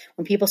is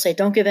when people say,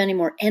 don't give any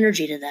more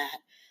energy to that,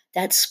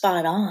 that's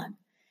spot on.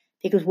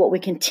 Because what we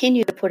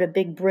continue to put a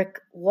big brick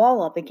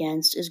wall up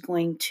against is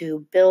going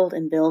to build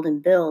and build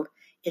and build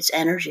its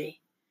energy.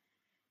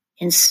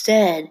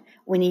 Instead,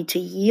 we need to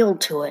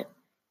yield to it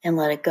and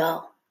let it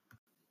go.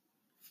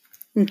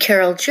 And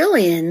Carol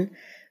Gillian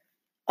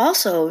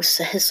also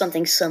says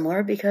something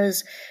similar,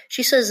 because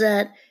she says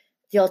that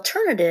the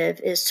alternative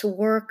is to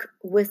work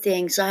with the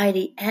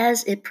anxiety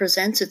as it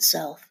presents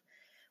itself,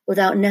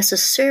 without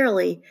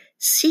necessarily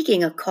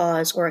seeking a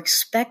cause or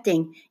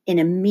expecting an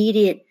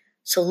immediate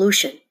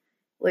solution,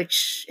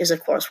 which is,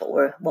 of course,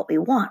 what we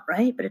want,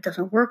 right? But it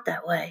doesn't work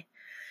that way.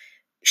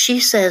 She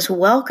says,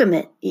 welcome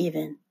it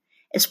even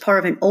as part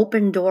of an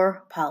open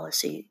door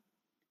policy,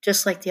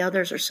 just like the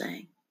others are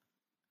saying.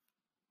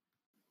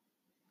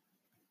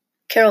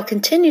 Carol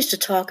continues to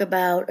talk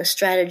about a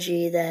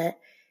strategy that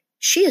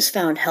she has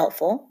found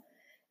helpful,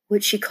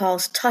 which she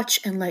calls touch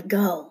and let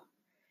go.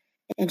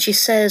 And she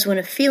says when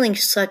a feeling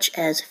such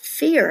as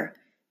fear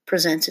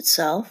presents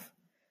itself,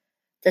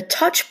 the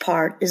touch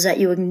part is that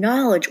you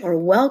acknowledge or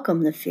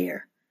welcome the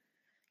fear.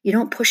 You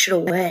don't push it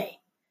away.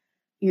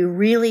 You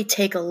really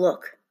take a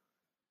look.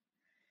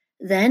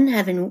 Then,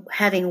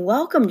 having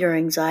welcomed your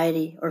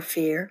anxiety or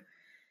fear,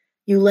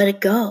 you let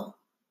it go.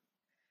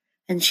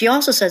 And she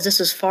also says this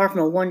is far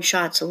from a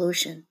one-shot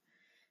solution.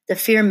 The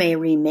fear may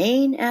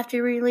remain after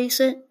you release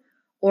it,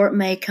 or it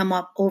may come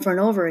up over and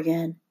over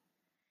again.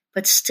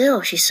 But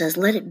still, she says,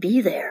 let it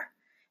be there.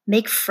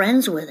 Make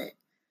friends with it.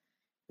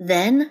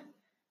 Then,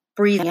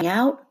 breathing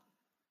out,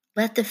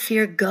 let the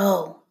fear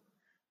go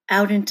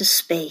out into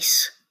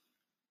space.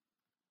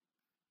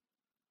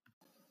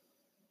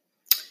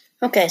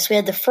 Okay, so we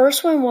had the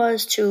first one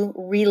was to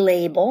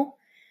relabel.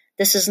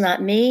 This is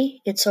not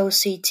me, it's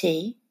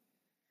OCT.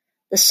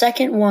 The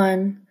second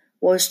one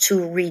was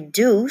to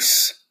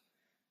reduce,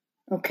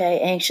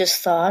 anxious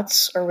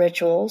thoughts or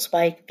rituals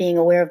by being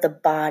aware of the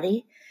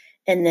body,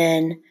 and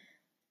then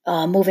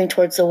moving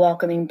towards the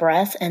welcoming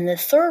breath. And the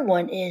third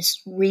one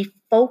is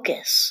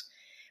refocus,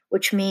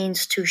 which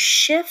means to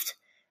shift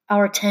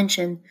our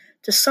attention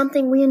to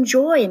something we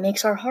enjoy and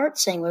makes our heart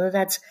sing, whether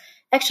that's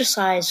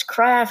exercise,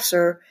 crafts,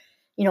 or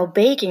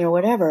baking or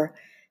whatever.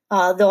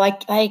 Though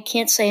I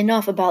can't say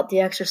enough about the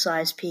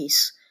exercise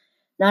piece.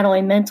 Not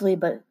only mentally,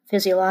 but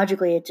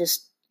physiologically,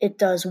 it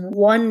does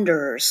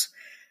wonders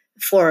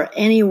for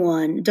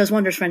anyone. It does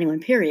wonders for anyone,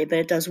 period, but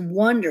it does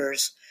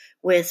wonders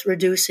with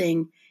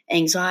reducing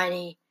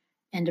anxiety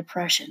and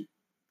depression.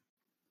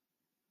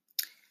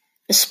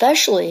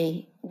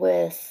 Especially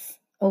with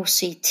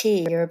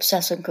OCT, or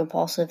obsessive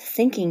compulsive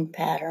thinking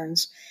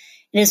patterns,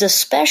 it is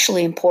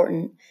especially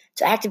important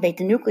to activate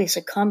the nucleus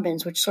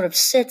accumbens, which sort of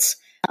sits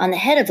on the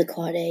head of the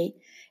caudate,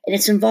 and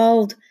it's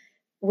involved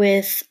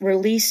with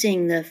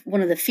releasing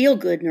one of the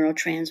feel-good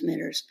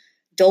neurotransmitters,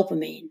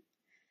 dopamine.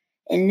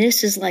 And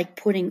this is like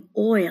putting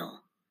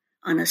oil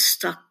on a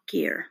stuck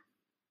gear.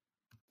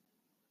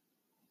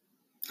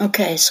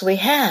 Okay, so we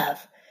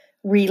have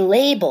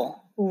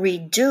relabel,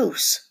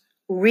 reduce,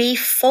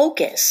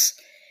 refocus.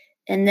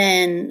 And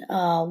then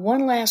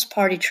one last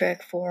party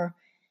trick for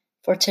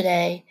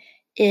today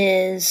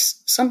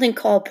is something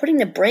called putting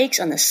the brakes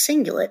on the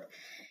cingulate.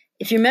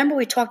 If you remember,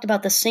 we talked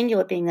about the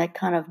cingulate being that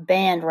kind of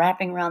band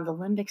wrapping around the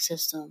limbic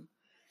system.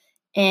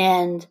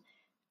 And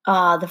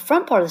the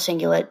front part of the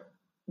cingulate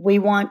we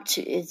want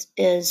to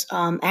is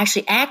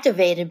actually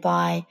activated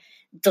by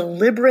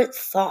deliberate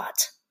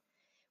thought,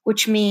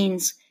 which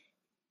means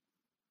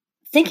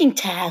thinking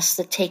tasks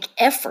that take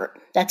effort,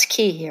 that's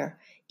key here,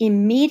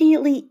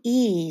 immediately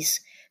ease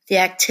the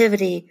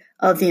activity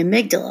of the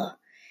amygdala,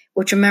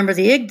 which, remember,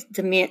 the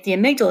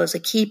amygdala is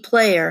a key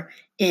player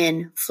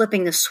in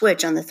flipping the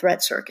switch on the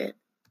threat circuit.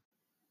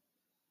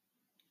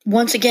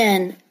 Once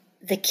again,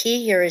 the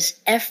key here is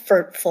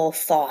effortful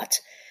thought.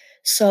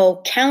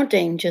 So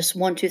counting just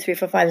 1, 2, 3,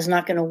 4, 5 is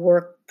not going to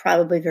work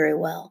probably very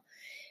well.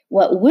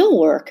 What will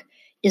work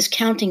is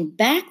counting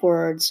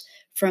backwards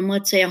from,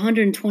 let's say,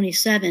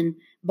 127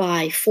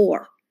 by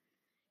 4.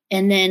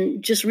 And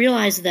then just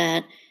realize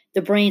that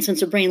the brain,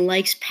 since the brain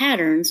likes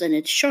patterns and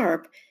it's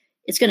sharp,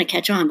 it's going to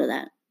catch on to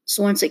that.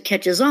 So once it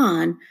catches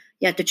on,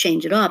 you have to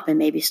change it up and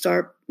maybe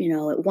start, at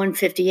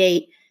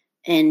 158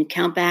 and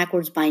count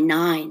backwards by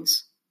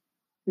 9s.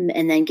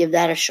 And then give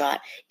that a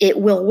shot. It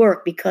will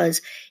work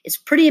because it's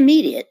pretty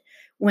immediate.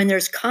 When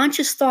there's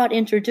conscious thought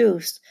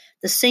introduced,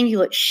 the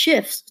cingulate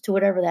shifts to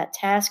whatever that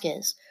task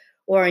is.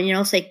 Or,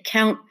 say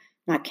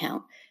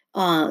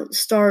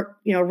start,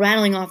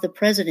 rattling off the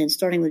president,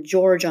 starting with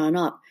George on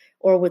up,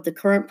 or with the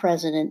current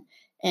president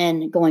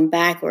and going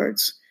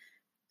backwards.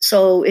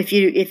 So if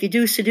you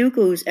do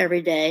Sudokus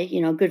every day,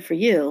 good for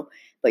you,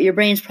 but your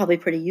brain's probably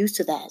pretty used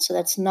to that. So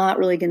that's not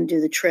really going to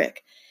do the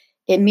trick.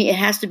 It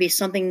has to be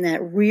something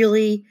that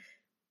really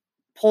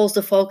pulls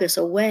the focus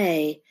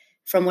away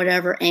from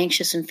whatever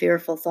anxious and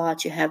fearful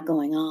thoughts you have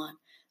going on,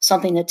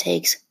 something that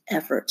takes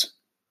effort.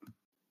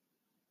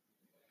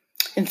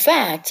 In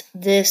fact,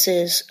 this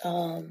is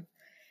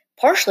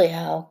partially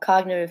how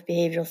cognitive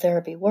behavioral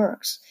therapy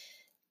works.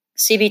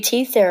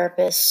 CBT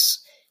therapists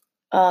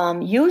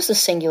use the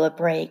cingulate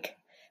brake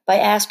by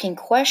asking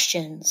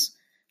questions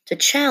to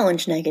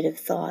challenge negative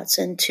thoughts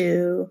and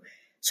to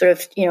sort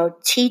of,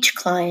 teach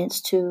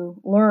clients to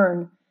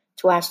learn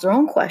to ask their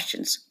own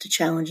questions to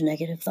challenge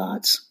negative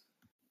thoughts.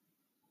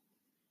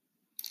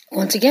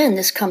 Once again,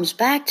 this comes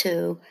back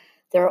to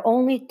there are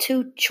only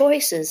 2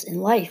 choices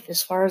in life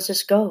as far as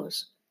this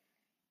goes.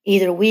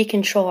 Either we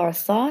control our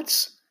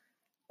thoughts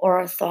or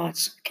our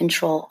thoughts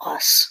control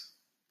us.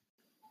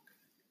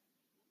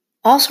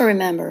 Also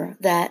remember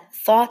that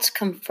thoughts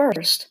come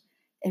first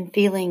and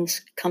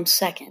feelings come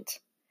second.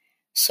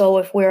 So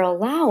if we're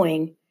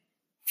allowing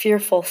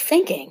fearful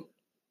thinking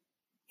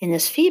in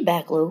this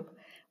feedback loop,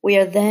 we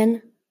are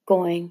then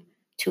going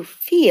to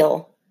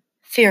feel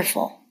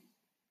fearful.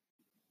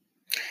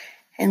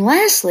 And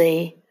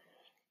lastly,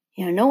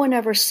 no one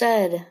ever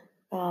said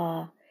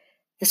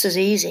this is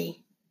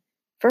easy.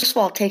 First of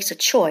all, it takes a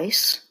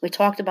choice. We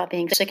talked about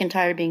being sick and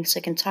tired,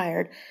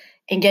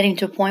 and getting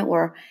to a point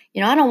where,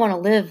 I don't want to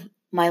live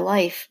my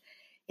life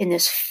in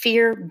this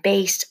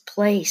fear-based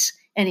place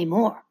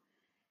anymore.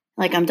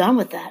 Like, I'm done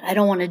with that. I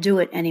don't want to do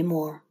it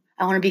anymore.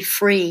 I want to be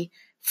free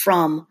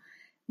from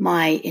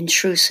my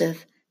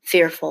intrusive,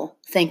 fearful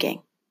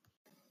thinking.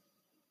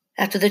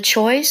 After the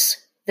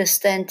choice, this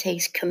then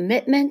takes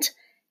commitment,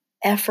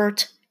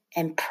 effort,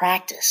 and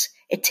practice.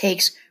 It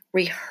takes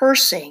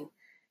rehearsing.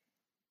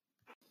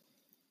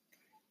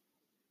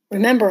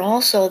 Remember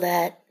also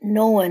that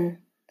no one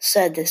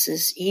said this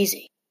is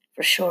easy,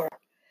 for sure.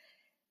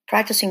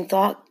 Practicing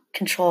thought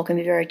control can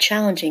be very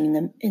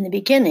challenging in the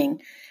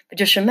beginning, but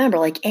just remember,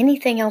 like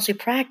anything else we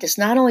practice,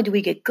 not only do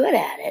we get good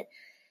at it,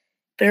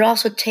 but it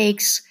also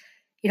takes,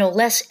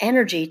 less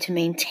energy to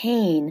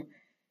maintain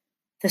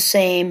the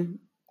same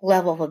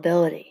level of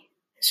ability.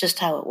 It's just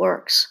how it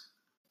works.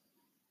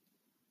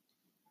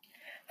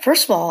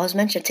 First of all, as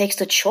mentioned, it takes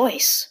the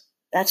choice.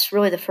 That's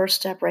really the first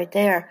step right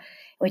there.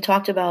 We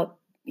talked about,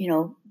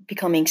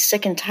 becoming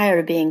sick and tired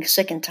of being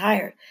sick and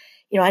tired.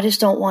 I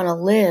just don't want to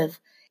live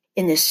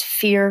in this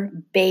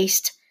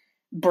fear-based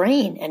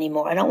brain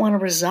anymore. I don't want to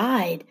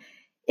reside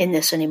in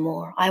this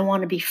anymore. I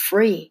want to be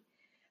free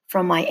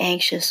from my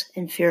anxious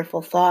and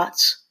fearful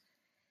thoughts.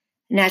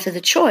 And after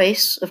the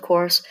choice, of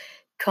course,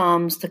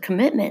 comes the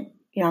commitment.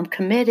 I'm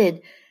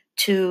committed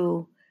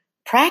to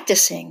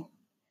practicing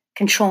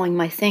controlling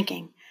my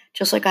thinking,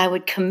 just like I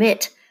would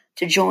commit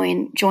to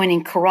joining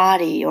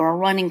karate or a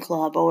running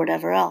club or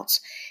whatever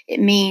else. It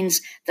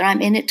means that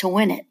I'm in it to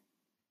win it.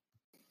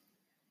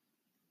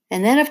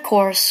 And then, of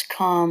course,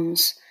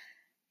 comes,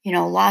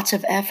 lots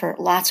of effort,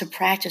 lots of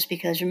practice,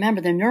 because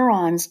remember, the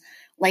neurons,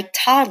 like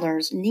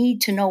toddlers,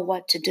 need to know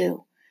what to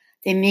do.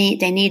 They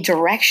need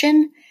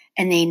direction,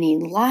 and they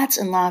need lots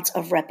and lots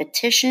of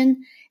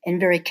repetition and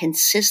very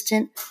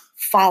consistent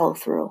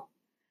follow-through.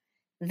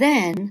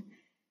 Then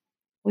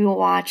we will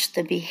watch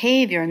the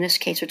behavior. In this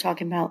case, we're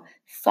talking about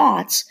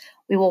thoughts.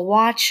 We will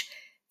watch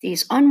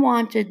these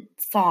unwanted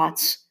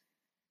thoughts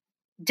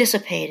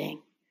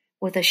dissipating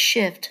with a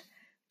shift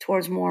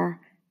towards more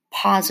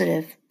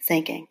positive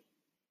thinking.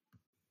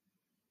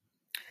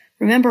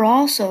 Remember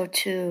also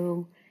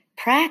to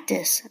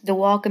practice the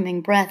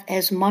welcoming breath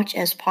as much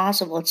as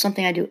possible. It's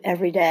something I do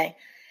every day.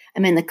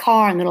 I'm in the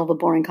car, in the middle of a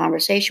boring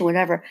conversation,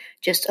 whatever,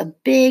 just a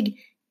big,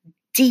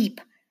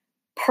 deep,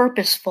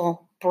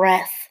 purposeful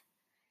breath.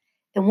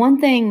 And one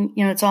thing,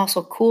 it's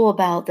also cool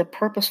about the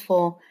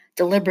purposeful,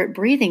 deliberate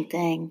breathing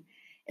thing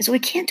is we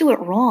can't do it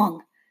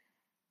wrong.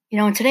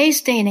 In today's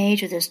day and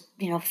age of this,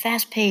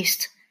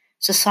 fast-paced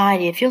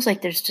society, it feels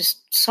like there's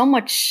just so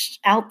much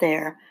out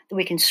there that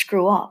we can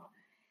screw up.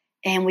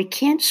 And we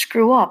can't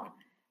screw up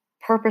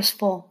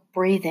purposeful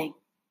breathing,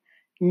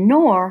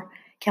 nor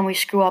can we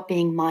screw up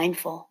being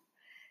mindful.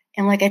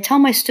 And like I tell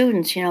my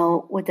students,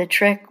 with the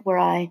trick where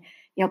I,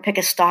 pick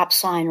a stop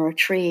sign or a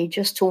tree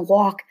just to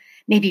walk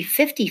maybe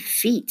 50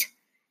 feet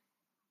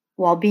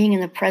while being in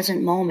the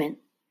present moment.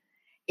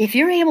 If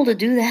you're able to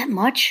do that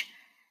much,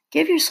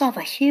 give yourself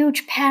a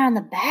huge pat on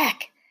the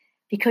back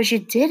because you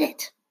did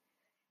it.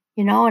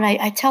 And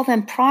I tell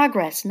them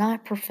progress,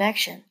 not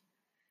perfection.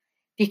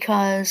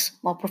 Because,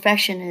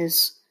 perfection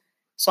is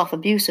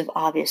self-abusive,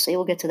 obviously.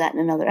 We'll get to that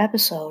in another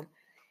episode.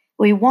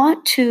 We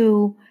want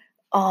to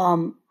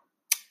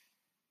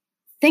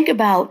think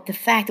about the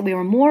fact that we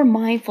were more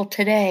mindful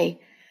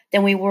today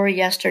than we were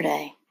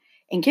yesterday.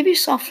 And give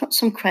yourself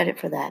some credit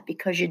for that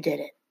because you did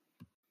it.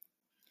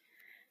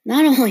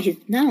 Not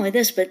only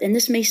this, and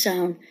this may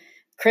sound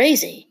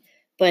crazy,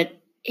 but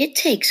it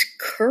takes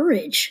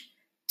courage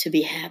to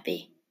be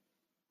happy.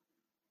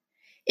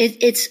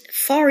 It's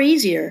far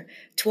easier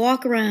to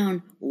walk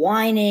around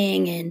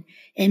whining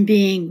and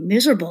being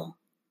miserable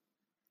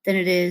than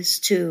it is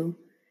to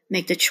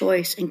make the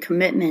choice and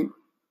commitment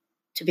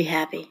to be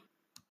happy.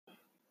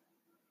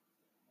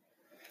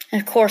 And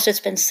of course,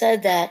 it's been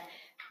said that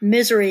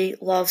misery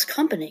loves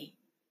company.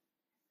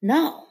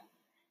 No,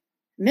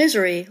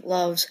 misery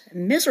loves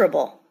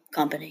miserable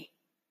company.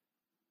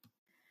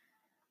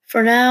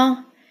 For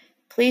now,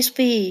 please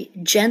be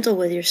gentle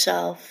with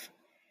yourself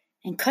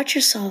and cut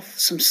yourself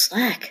some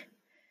slack.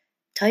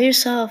 Tell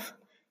yourself,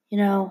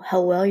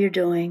 how well you're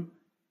doing,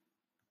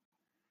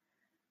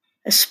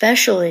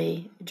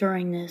 especially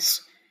during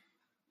this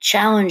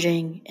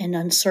challenging and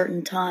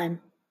uncertain time.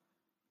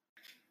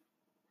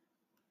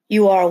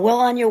 You are well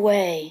on your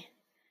way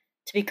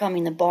to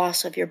becoming the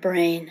boss of your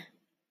brain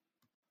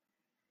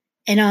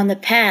and on the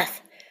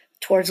path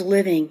towards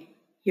living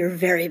your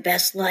very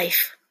best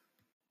life.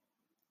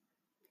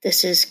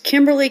 This is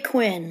Kimberly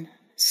Quinn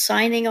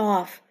signing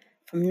off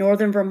from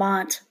Northern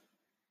Vermont.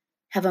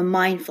 Have a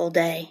mindful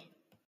day.